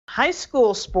High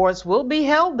school sports will be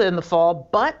held in the fall,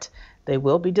 but they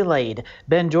will be delayed.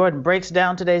 Ben Jordan breaks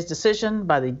down today's decision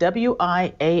by the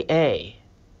WIAA.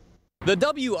 The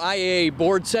WIAA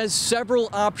board says several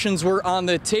options were on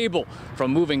the table,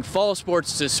 from moving fall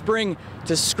sports to spring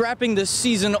to scrapping the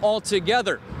season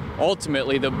altogether.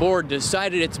 Ultimately, the board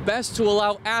decided it's best to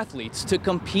allow athletes to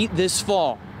compete this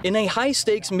fall. In a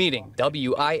high-stakes meeting,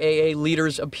 WIAA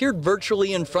leaders appeared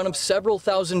virtually in front of several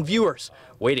thousand viewers,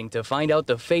 waiting to find out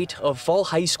the fate of fall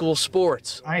high school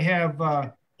sports. I have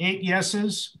 8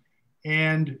 yeses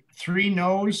and 3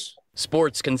 noes.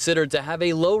 Sports considered to have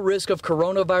a low risk of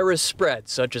coronavirus spread,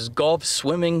 such as golf,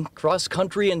 swimming, cross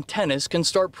country, and tennis, can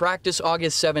start practice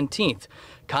August 17th.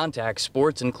 Contact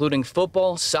sports, including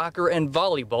football, soccer, and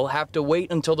volleyball, have to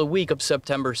wait until the week of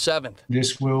September 7th.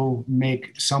 This will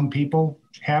make some people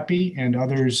happy and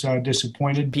others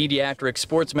disappointed. Pediatric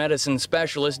sports medicine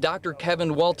specialist Dr.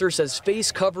 Kevin Walter says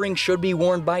face covering should be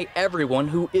worn by everyone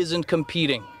who isn't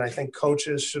competing. I think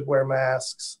coaches should wear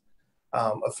masks.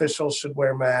 Officials should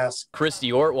wear masks.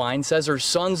 Christy Ortwine says her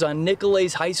sons on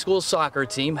Nicolet's high school soccer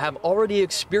team have already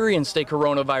experienced a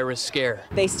coronavirus scare.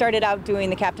 They started out doing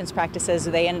the captain's practices.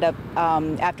 They ended up,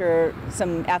 after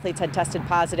some athletes had tested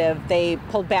positive, they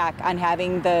pulled back on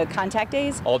having the contact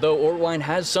days. Although Ortwine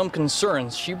has some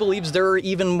concerns, she believes there are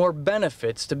even more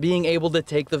benefits to being able to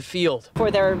take the field. For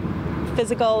their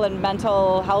physical and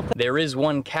mental health. There is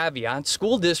one caveat.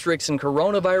 School districts in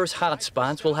coronavirus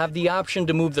hotspots will have the option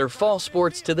to move their fall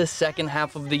sports to the second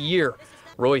half of the year.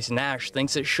 Royce Nash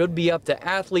thinks it should be up to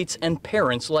athletes and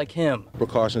parents like him.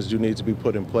 Precautions do need to be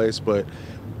put in place, but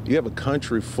you have a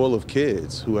country full of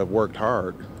kids who have worked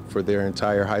hard for their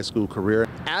entire high school career.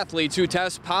 Athletes who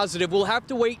test positive will have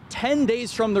to wait 10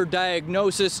 days from their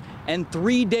diagnosis and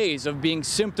 3 days of being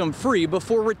symptom-free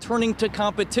before returning to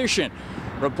competition.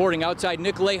 Reporting outside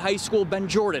Nicolet High School, Ben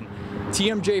Jordan,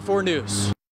 TMJ4 News.